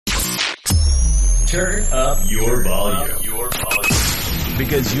Turn up your volume.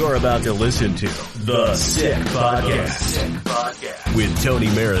 Because you're about to listen to The Sick Podcast with Tony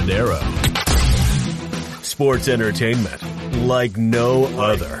Marinaro. Sports entertainment like no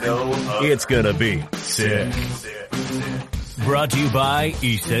other. It's gonna be sick. Brought to you by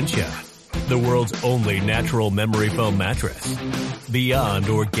Essentia, the world's only natural memory foam mattress. Beyond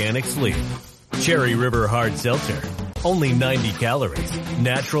Organic Sleep. Cherry River Hard Seltzer. Only 90 calories,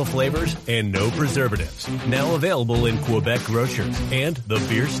 natural flavors, and no preservatives. Now available in Quebec grocers and the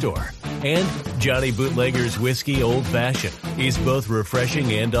beer store. And Johnny Bootlegger's Whiskey Old Fashioned is both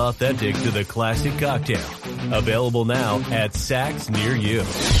refreshing and authentic to the classic cocktail. Available now at Saks near you.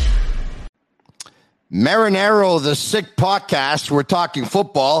 Marinaro, the Sick Podcast. We're talking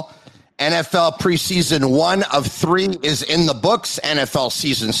football. NFL preseason 1 of 3 is in the books. NFL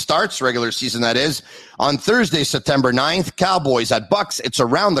season starts, regular season that is, on Thursday, September 9th. Cowboys at Bucks. It's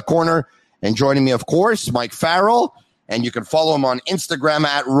around the corner. And joining me, of course, Mike Farrell. And you can follow him on Instagram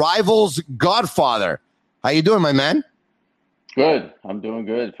at Rivals Godfather. How you doing, my man? Good. I'm doing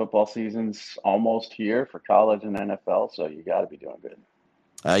good. Football season's almost here for college and NFL, so you got to be doing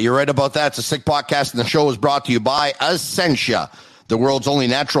good. You're right about that. It's a Sick Podcast, and the show is brought to you by Essentia, the world's only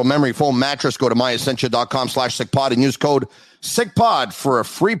natural memory foam mattress. Go to myessentia.com/sickpod and use code SICKPOD for a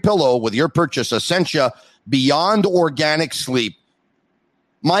free pillow with your purchase. Essentia, beyond organic sleep.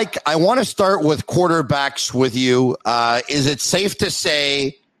 Mike, I want to start with quarterbacks with you. Is it safe to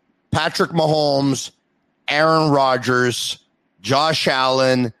say Patrick Mahomes, Aaron Rodgers, Josh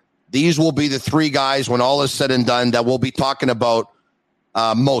Allen, these will be the 3 guys when all is said and done that we'll be talking about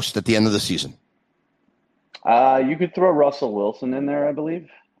most at the end of the season? You could throw Russell Wilson in there, I believe.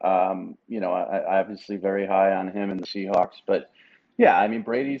 I obviously very high on him and the Seahawks. But, yeah, I mean,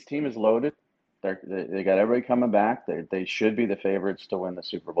 Brady's team is loaded. They got everybody coming back. They should be the favorites to win the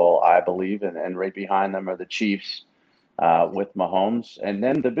Super Bowl, I believe. And right behind them are the Chiefs with Mahomes. And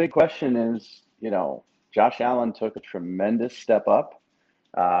then the big question is, Josh Allen took a tremendous step up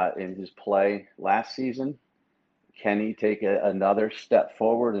in his play last season. Can he take another step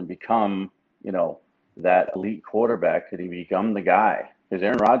forward and become, that elite quarterback? Could he become the guy? Because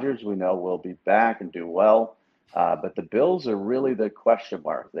Aaron Rodgers, we know, will be back and do well. But the Bills are really the question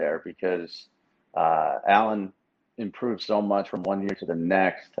mark there because Allen improved so much from one year to the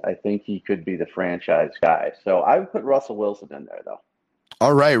next. I think he could be the franchise guy. So I would put Russell Wilson in there, though.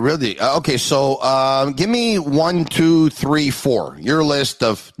 All right, really? Okay, so give me 1, 2, 3, 4. Your list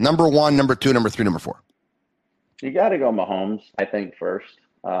of number 1, number 2, number 3, number 4. You got to go Mahomes, I think, first.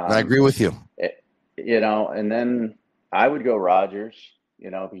 I agree with you. And then I would go Rodgers,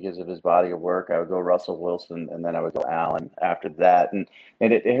 because of his body of work. I would go Russell Wilson, and then I would go Allen after that. And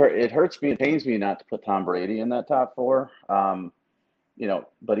it hurts me, it pains me not to put Tom Brady in that top 4.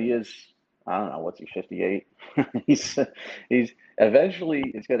 But he is, I don't know, what's he, 58? he's eventually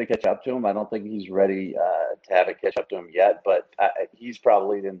it's going to catch up to him. I don't think he's ready to have it catch up to him yet, but he's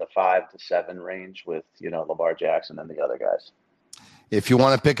probably in the 5 to 7 range with, Lamar Jackson and the other guys. If you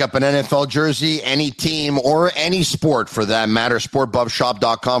want to pick up an NFL jersey, any team or any sport for that matter,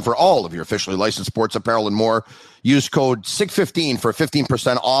 sportbuffshop.com for all of your officially licensed sports apparel and more. Use code SICK15 for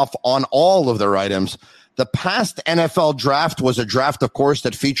 15% off on all of their items. The past NFL draft was a draft, of course,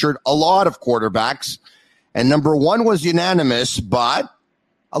 that featured a lot of quarterbacks, and number 1 was unanimous, but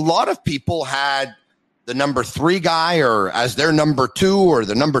a lot of people had the number 3 guy or as their number 2 or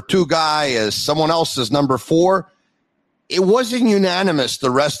the number 2 guy as someone else's number 4. It wasn't unanimous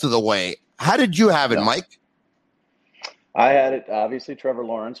the rest of the way. How did you have it, Mike? I had it, obviously, Trevor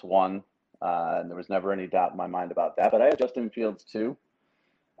Lawrence 1, and there was never any doubt in my mind about that, but I had Justin Fields 2.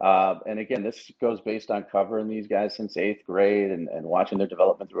 And again, this goes based on covering these guys since 8th grade and watching their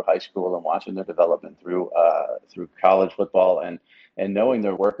development through high school and watching their development through college football and knowing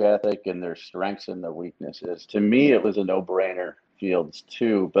their work ethic and their strengths and their weaknesses. To me, it was a no-brainer, Fields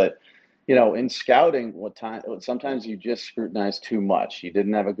 2. But, in scouting, sometimes you just scrutinize too much. You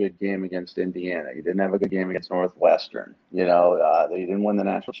didn't have a good game against Indiana. You didn't have a good game against Northwestern. You didn't win the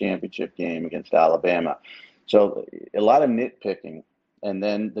national championship game against Alabama. So a lot of nitpicking. And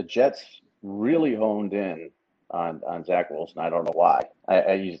then the Jets really honed in on Zach Wilson. I don't know why.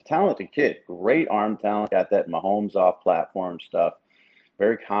 He's a talented kid, great arm talent, got that Mahomes off-platform stuff,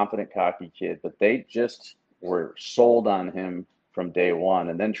 very confident, cocky kid. But they just were sold on him from day one.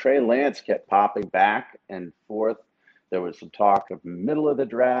 And then Trey Lance kept popping back and forth. There was some talk of middle of the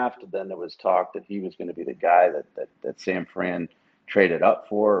draft. Then there was talk that he was going to be the guy that San Fran traded up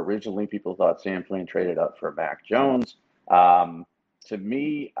for. Originally, people thought San Fran traded up for Mac Jones. To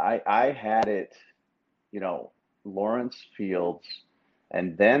me, I had it, Lawrence, Fields,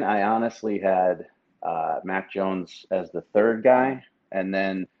 and then I honestly had Mac Jones as the third guy, and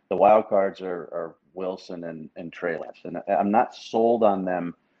then the wild cards are Wilson and Trey Lance. And I'm not sold on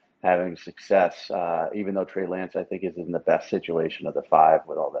them having success, even though Trey Lance, I think, is in the best situation of the five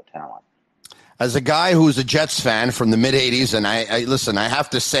with all that talent. As a guy who's a Jets fan from the mid-'80s, and I listen, I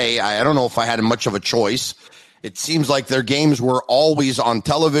have to say, I don't know if I had much of a choice. It seems like their games were always on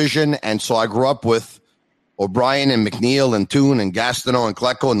television, and so I grew up with O'Brien and McNeil and Toon and Gastineau and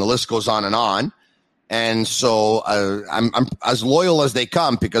Klecko, and the list goes on and on. And so I'm as loyal as they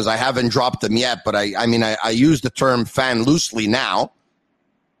come because I haven't dropped them yet, but I use the term fan loosely now.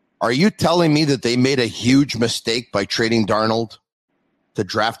 Are you telling me that they made a huge mistake by trading Darnold to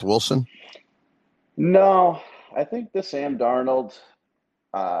draft Wilson? No, I think the Sam Darnold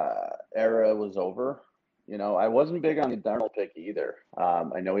era was over. I wasn't big on the Darnold pick either.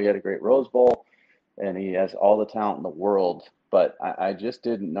 I know he had a great Rose Bowl, and he has all the talent in the world, but I just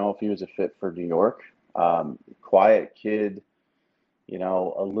didn't know if he was a fit for New York. Quiet kid,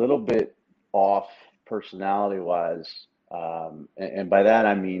 a little bit off personality-wise. And by that,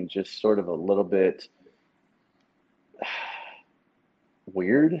 I mean just sort of a little bit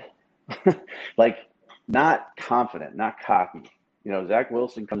weird. Like not confident, not cocky. Zach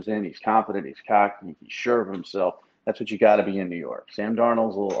Wilson comes in, he's confident, he's cocky, he's sure of himself. That's what you got to be in New York. Sam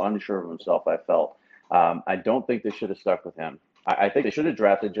Darnold's a little unsure of himself, I felt. I don't think they should have stuck with him. I think they should have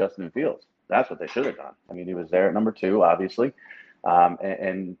drafted Justin Fields. That's what they should have done. I mean, he was there at number 2, obviously.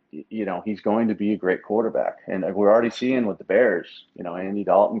 And he's going to be a great quarterback. And we're already seeing with the Bears, Andy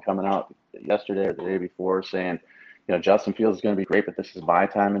Dalton coming out yesterday or the day before saying, Justin Fields is going to be great, but this is my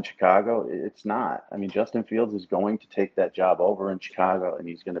time in Chicago. It's not. I mean, Justin Fields is going to take that job over in Chicago, and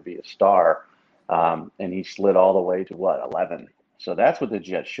he's going to be a star. And he slid all the way to 11. So that's what the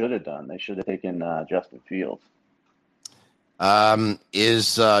Jets should have done. They should have taken Justin Fields.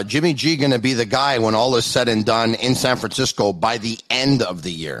 Is Jimmy G going to be the guy when all is said and done in San Francisco by the end of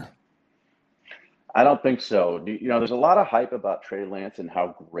the year? I don't think so. There's a lot of hype about Trey Lance and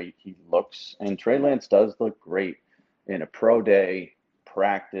how great he looks. And Trey Lance does look great in a pro day,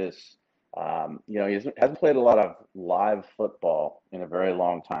 practice. He hasn't played a lot of live football in a very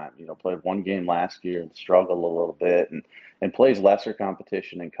long time. Played one game last year and struggled a little bit and plays lesser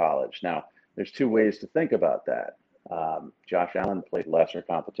competition in college. Now, there's two ways to think about that. Josh Allen played lesser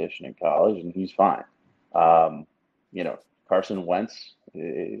competition in college, and he's fine. Carson Wentz,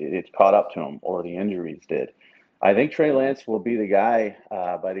 it caught up to him, or the injuries did. I think Trey Lance will be the guy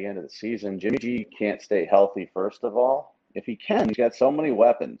by the end of the season. Jimmy G can't stay healthy, first of all. If he can, he's got so many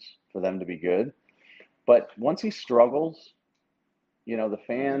weapons for them to be good. But once he struggles, the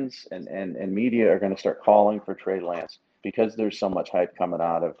fans and media are going to start calling for Trey Lance because there's so much hype coming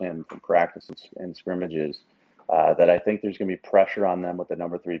out of him from practice and scrimmages. That I think there's going to be pressure on them with the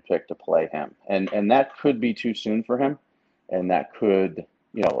number 3 pick to play him. And that could be too soon for him. And that could,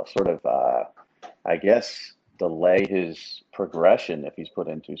 sort of, delay his progression if he's put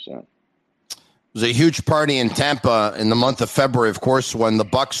in too soon. There was a huge party in Tampa in the month of February, of course, when the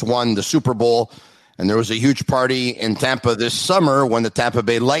Bucs won the Super Bowl. And there was a huge party in Tampa this summer when the Tampa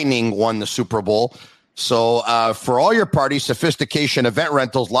Bay Lightning won the Super Bowl. So for all your parties, sophistication, event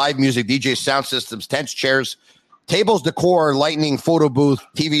rentals, live music, DJ sound systems, tents, chairs, tables, decor, Lightning, photo booth,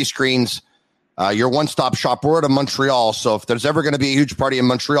 TV screens, your one-stop shop. We're out of Montreal, so if there's ever going to be a huge party in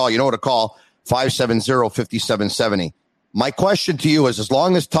Montreal, you know what to call, 570-5770. My question to you is, as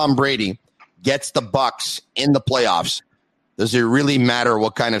long as Tom Brady gets the Bucs in the playoffs, does it really matter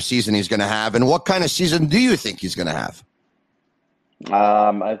what kind of season he's going to have? And what kind of season do you think he's going to have?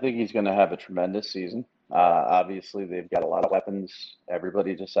 I think he's going to have a tremendous season. Obviously, they've got a lot of weapons.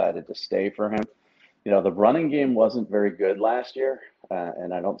 Everybody decided to stay for him. The running game wasn't very good last year,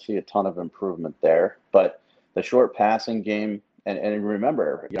 and I don't see a ton of improvement there. But the short passing game, and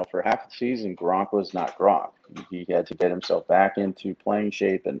remember, for half the season, Gronk was not Gronk. He had to get himself back into playing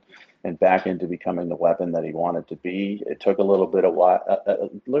shape and back into becoming the weapon that he wanted to be. It took a little bit of while.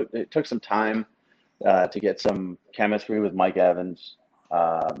 It took some time to get some chemistry with Mike Evans.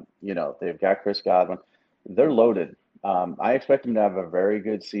 They've got Chris Godwin. They're loaded. I expect him to have a very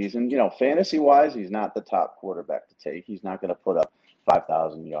good season. Fantasy-wise, he's not the top quarterback to take. He's not going to put up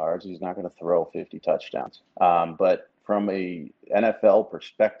 5,000 yards. He's not going to throw 50 touchdowns. But from a NFL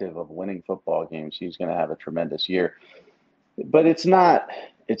perspective of winning football games, he's going to have a tremendous year. But it's not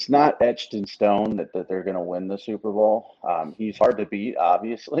etched in stone that they're going to win the Super Bowl. He's hard to beat,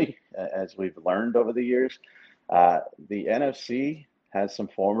 obviously, as we've learned over the years. The NFC has some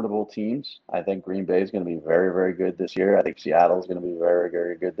formidable teams. I think Green Bay is going to be very, very good this year. I think Seattle is going to be very,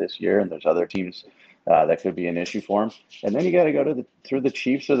 very good this year. And there's other teams that could be an issue for him. And then you got to go through the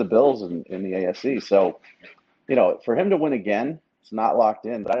Chiefs or the Bills in the AFC. So, for him to win again, it's not locked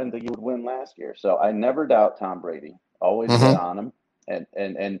in, but I didn't think he would win last year. So I never doubt Tom Brady. Always bet on him.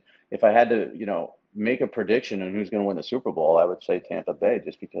 And if I had to, make a prediction on who's going to win the Super Bowl, I would say Tampa Bay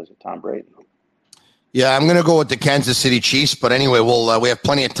just because of Tom Brady. Yeah, I'm going to go with the Kansas City Chiefs. But anyway, we have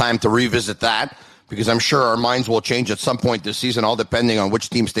plenty of time to revisit that because I'm sure our minds will change at some point this season, all depending on which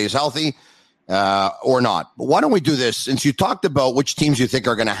team stays healthy or not. But why don't we do this? Since you talked about which teams you think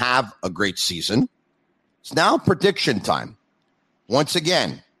are going to have a great season, it's now prediction time. Once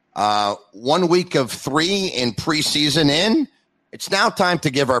again, 1 week of 3 in preseason in. It's now time to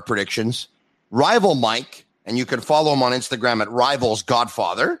give our predictions. Rival Mike, and you can follow him on Instagram at Rivals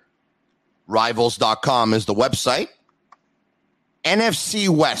Godfather. Rivals.com is the website. NFC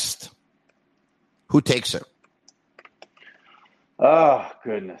West. Who takes it? Oh,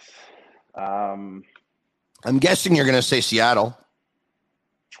 goodness. I'm guessing you're going to say Seattle.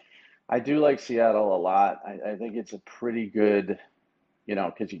 I do like Seattle a lot. I think it's a pretty good,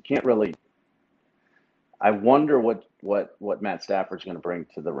 because you can't really. I wonder what Matt Stafford's going to bring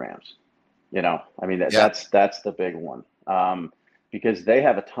to the Rams. That's the big one because they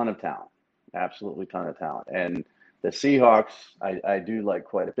have a ton of talent, absolutely ton of talent. And the Seahawks, I do like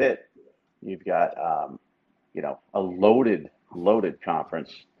quite a bit. You've got, a loaded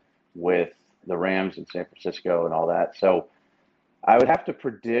conference with the Rams in San Francisco and all that. So I would have to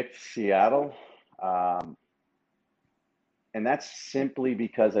predict Seattle. And that's simply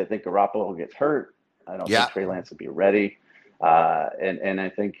because I think Garoppolo gets hurt. I don't think Trey Lance will be ready. And I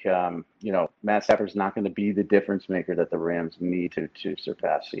think, Matt Stafford's not going to be the difference maker that the Rams need to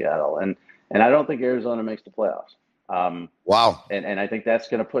surpass Seattle. And I don't think Arizona makes the playoffs. Wow. And I think that's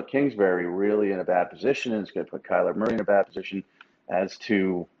going to put Kingsbury really in a bad position. And it's going to put Kyler Murray in a bad position as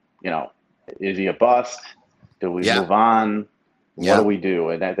to, is he a bust? Do we move on? What do we do?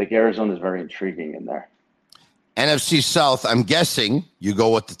 And I think Arizona is very intriguing in there. NFC South, I'm guessing you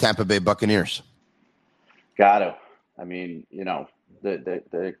go with the Tampa Bay Buccaneers. Got to. I mean,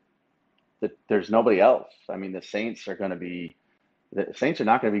 there's nobody else. I mean, the Saints are not going to be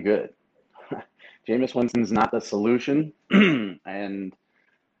good. Jameis Winston's not the solution. And,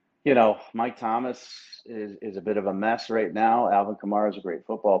 Mike Thomas is a bit of a mess right now. Alvin Kamara is a great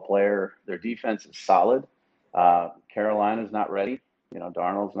football player. Their defense is solid. Carolina's not ready.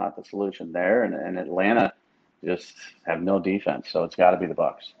 Darnold's not the solution there. And Atlanta just have no defense. So it's got to be the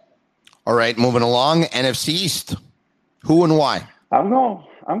Bucs. All right, moving along, NFC East. Who and why? I'm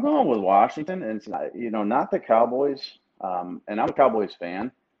going with Washington, and not the Cowboys. And I'm a Cowboys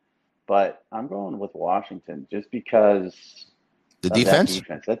fan, but I'm going with Washington just because the defense.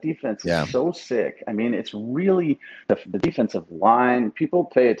 That defense is so sick. I mean, it's really the defensive line. People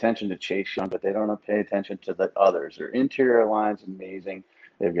pay attention to Chase Young, but they don't pay attention to the others. Their interior line's amazing.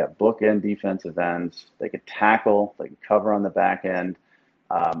 They've got bookend defensive ends. They can tackle. They can cover on the back end.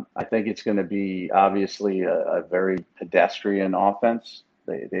 I think it's going to be obviously a very pedestrian offense.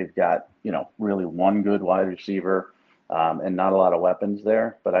 They've got, really one good wide receiver and not a lot of weapons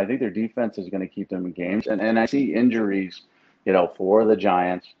there. But I think their defense is going to keep them in games. And I see injuries, for the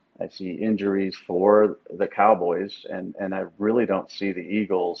Giants. I see injuries for the Cowboys. And I really don't see the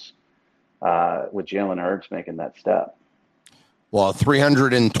Eagles with Jalen Hurts making that step. Well,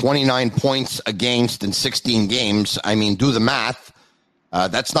 329 points against in 16 games. I mean, do the math.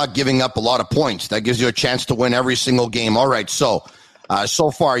 That's not giving up a lot of points. That gives you a chance to win every single game. All right, so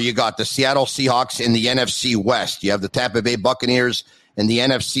far you got the Seattle Seahawks in the NFC West. You have the Tampa Bay Buccaneers in the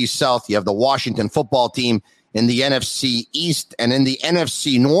NFC South. You have the Washington football team in the NFC East. And in the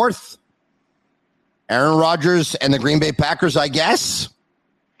NFC North, Aaron Rodgers and the Green Bay Packers, I guess?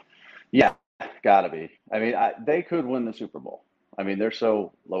 Yeah, got to be. I mean, they could win the Super Bowl. I mean, they're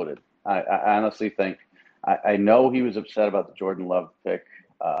so loaded. I honestly think I know he was upset about the Jordan Love pick,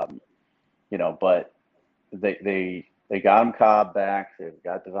 but they got him Cobb back. They've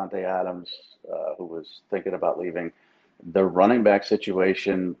got Devontae Adams, who was thinking about leaving. The running back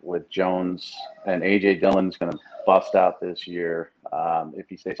situation with Jones and A.J. Dillon's going to bust out this year if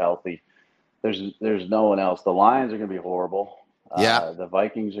he stays healthy. There's no one else. The Lions are going to be horrible. The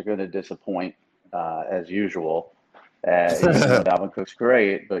Vikings are going to disappoint as usual. Dalvin Cook's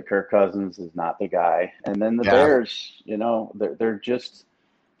great, but Kirk Cousins is not the guy. And then the Bears,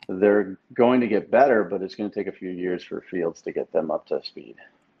 they're going to get better, but it's going to take a few years for Fields to get them up to speed.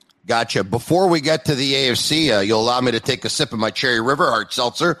 Gotcha. Before we get to the AFC, you'll allow me to take a sip of my Cherry River Hard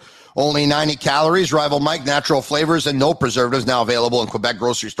Seltzer. Only 90 calories, Rival Mike, natural flavors, and no preservatives. Now available in Quebec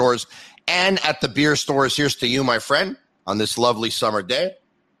grocery stores and at the beer stores. Here's to you, my friend, on this lovely summer day.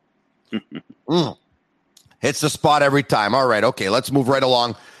 Hits the spot every time. All right. Okay. Let's move right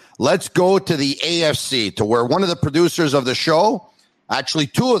along. Let's go to the AFC, to where one of the producers of the show, actually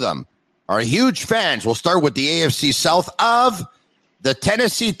two of them, are huge fans. We'll start with the AFC South of the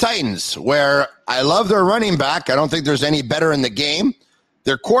Tennessee Titans, where I love their running back. I don't think there's any better in the game.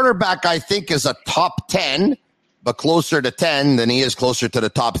 Their quarterback, I think, is a top 10, but closer to 10 than he is closer to the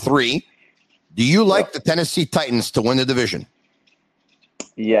top 3. Do you like the Tennessee Titans to win the division?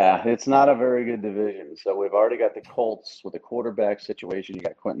 Yeah, it's not a very good division. So we've already got the Colts with the quarterback situation. You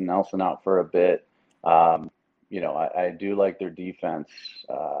got Quentin Nelson out for a bit. I do like their defense.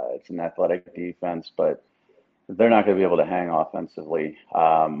 It's an athletic defense, but they're not going to be able to hang offensively.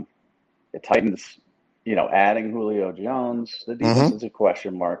 The Titans, adding Julio Jones, the defense is a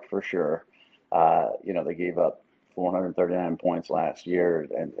question mark for sure. They gave up 439 points last year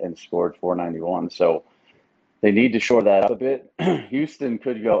and scored 491. So they need to shore that up a bit. Houston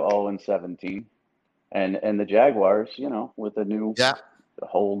could go 0-17. And the Jaguars, with a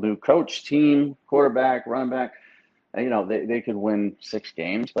whole new coach, team, quarterback, running back, they could win 6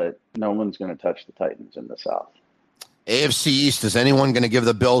 games, but no one's going to touch the Titans in the South. AFC East, is anyone going to give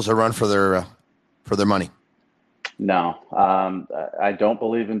the Bills a run for their money? No. I don't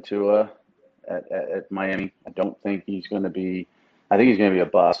believe in Tua at Miami. I don't think he's going to be – I think he's going to be a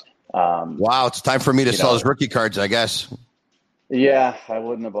bust. Wow, it's time for me to sell his rookie cards, I guess. Yeah, I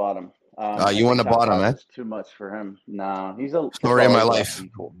wouldn't have bought him. You wouldn't have bought him, man. Too much for him. No, he's a story of my life.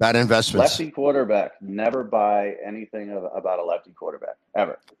 Bad investments. Lefty quarterback. Never buy anything about a lefty quarterback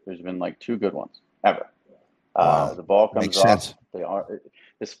ever. There's been like 2 good ones ever. Wow. The ball comes Makes off. sense.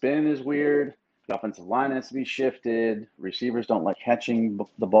 The spin is weird. The offensive line has to be shifted. Receivers don't like catching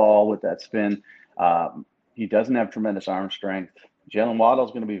the ball with that spin. He doesn't have tremendous arm strength. Jalen Waddle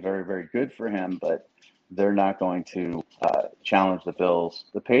is going to be very, very good for him, but they're not going to challenge the Bills.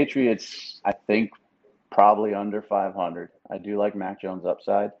 The Patriots, I think, probably under 500. I do like Mac Jones'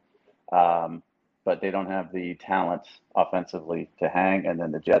 upside, but they don't have the talent offensively to hang, and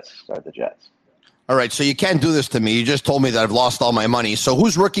then the Jets are the Jets. All right, so you can't do this to me. You just told me that I've lost all my money. So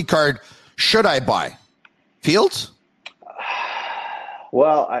whose rookie card should I buy? Fields?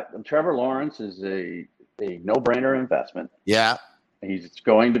 Well, Trevor Lawrence is a no-brainer investment. Yeah. He's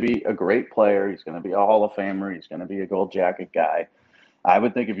going to be a great player. He's going to be a Hall of Famer. He's going to be a gold jacket guy. I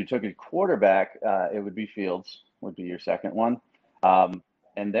would think if you took a quarterback, it would be Fields, would be your second one.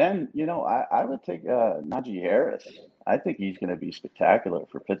 And then, I would take Najee Harris. I think he's going to be spectacular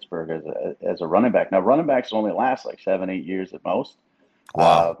for Pittsburgh as a running back. Now, running backs only last like 7-8 years at most.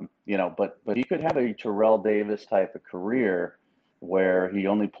 Wow. But he could have a Terrell Davis type of career where he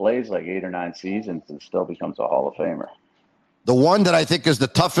only plays like 8 or 9 seasons and still becomes a Hall of Famer. The one that I think is the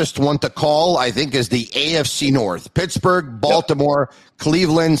toughest one to call, I think, is the AFC North. Pittsburgh, Baltimore,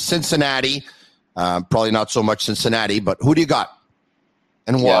 Cleveland, Cincinnati. Probably not so much Cincinnati, but who do you got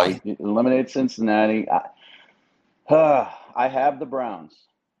and why? Yeah, eliminate Cincinnati. I have the Browns,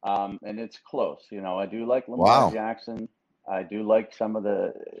 and it's close. I do like Lamar Jackson. I do like some of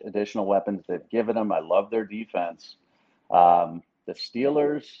the additional weapons they've given them. I love their defense. The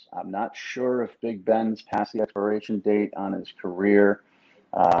Steelers, I'm not sure if Big Ben's past the expiration date on his career.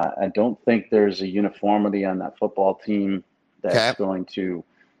 I don't think there's a uniformity on that football team that's going to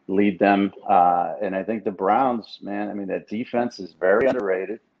lead them. And I think the Browns, man, that defense is very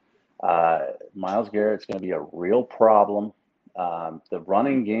underrated. Myles Garrett's going to be a real problem. The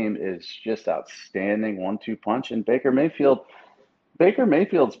running game is just outstanding, 1-2 punch. And Baker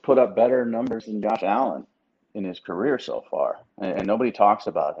Mayfield's put up better numbers than Josh Allen in his career so far, and nobody talks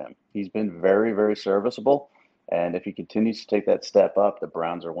about him. He's been very, very serviceable, and if he continues to take that step up, the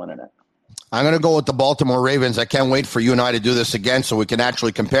Browns are winning it. I'm going to go with the Baltimore Ravens. I can't wait for you and I to do this again so we can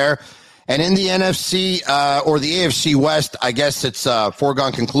actually compare. And in the NFC or the AFC West, I guess it's a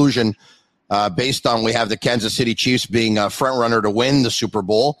foregone conclusion based on we have the Kansas City Chiefs being a front runner to win the Super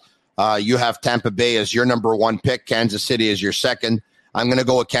Bowl. You have Tampa Bay as your number 1 pick, Kansas City as your second. I'm going to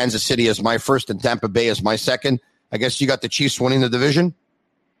go with Kansas City as my first and Tampa Bay as my second. I guess you got the Chiefs winning the division?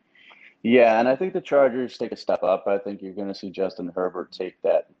 Yeah, and I think the Chargers take a step up. I think you're going to see Justin Herbert take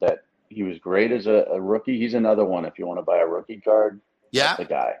that he was great as a rookie. He's another one if you want to buy a rookie card. Yeah. That's the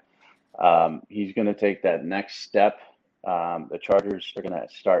guy. He's going to take that next step. The Chargers are going to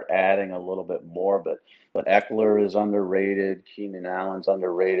start adding a little bit more, but Eckler is underrated. Keenan Allen's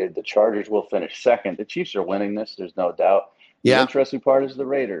underrated. The Chargers will finish second. The Chiefs are winning this. There's no doubt. The interesting part is the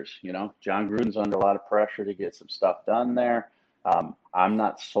Raiders. John Gruden's under a lot of pressure to get some stuff done there. I'm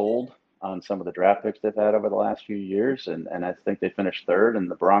not sold on some of the draft picks they've had over the last few years, and I think they finished third.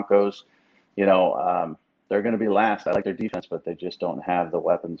 And the Broncos, they're going to be last. I like their defense, but they just don't have the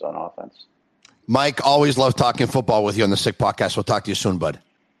weapons on offense. Mike, always love talking football with you on the Sick Podcast. We'll talk to you soon, bud.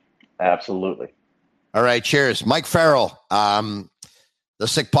 Absolutely. All right, cheers. Mike Farrell, the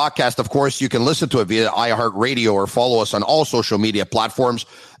Sick Podcast, of course, you can listen to it via iHeartRadio or follow us on all social media platforms.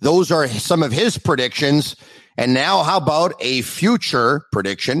 Those are some of his predictions. And now, how about a future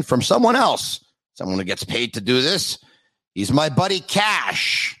prediction from someone else? Someone who gets paid to do this. He's my buddy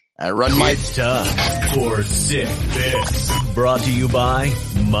Cash. It's time for Sick Picks. Brought to you by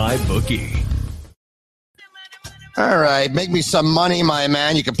MyBookie. All right, make me some money, my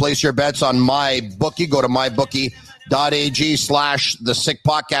man. You can place your bets on MyBookie. Go to mybookie.ag/the Sick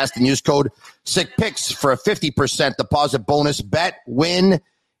Podcast and use code SickPicks for a 50% deposit bonus. Bet, win,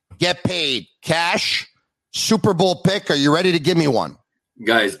 get paid. Cash, Super Bowl pick. Are you ready to give me one?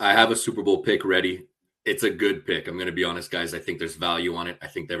 Guys, I have a Super Bowl pick ready. It's a good pick. I'm going to be honest, guys. I think there's value on it. I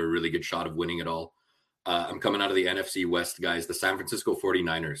think they have a really good shot of winning it all. I'm coming out of the NFC West, guys. The San Francisco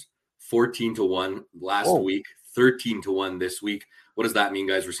 49ers, 14-1 last week, 13-1 this week. What does that mean,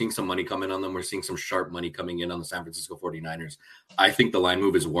 guys? We're seeing some money coming on them. We're seeing some sharp money coming in on the San Francisco 49ers. I think the line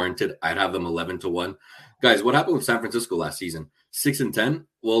move is warranted. I'd have them 11-1. Guys, what happened with San Francisco last season? 6-10?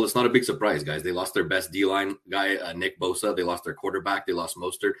 Well, it's not a big surprise, guys. They lost their best D-line guy, Nick Bosa. They lost their quarterback. They lost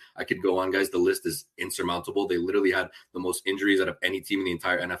Mostert. I could go on, guys. The list is insurmountable. They literally had the most injuries out of any team in the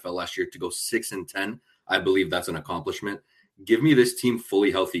entire NFL last year. To go 6-10, I believe that's an accomplishment. Give me this team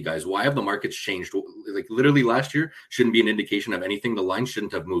fully healthy, guys. Why have the markets changed? Like literally last year shouldn't be an indication of anything. The line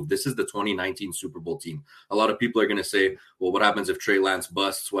shouldn't have moved. This is the 2019 Super Bowl team. A lot of people are going to say, well, what happens if Trey Lance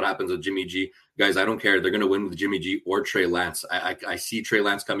busts? What happens with Jimmy G? Guys, I don't care. They're going to win with Jimmy G or Trey Lance. I see Trey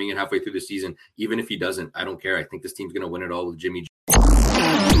Lance coming in halfway through the season. Even if he doesn't, I don't care. I think this team's going to win it all with Jimmy G.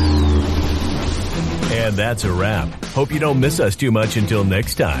 And that's a wrap. Hope you don't miss us too much until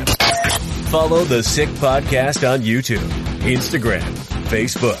next time. Follow the Sick Podcast on YouTube, Instagram,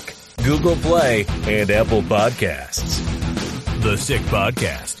 Facebook, Google Play, and Apple Podcasts. The Sick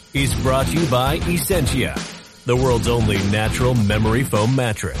Podcast is brought to you by Essentia, the world's only natural memory foam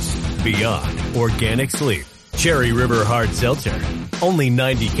mattress. Beyond Organic Sleep, Cherry River Hard Seltzer, only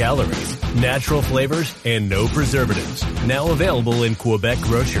 90 calories, natural flavors, and no preservatives. Now available in Quebec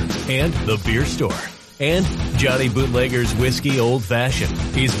Grocer and the beer store. And Johnny Bootlegger's Whiskey Old Fashioned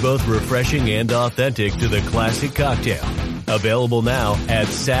is both refreshing and authentic to the classic cocktail. Available now at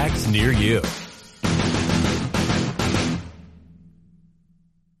Saks near you.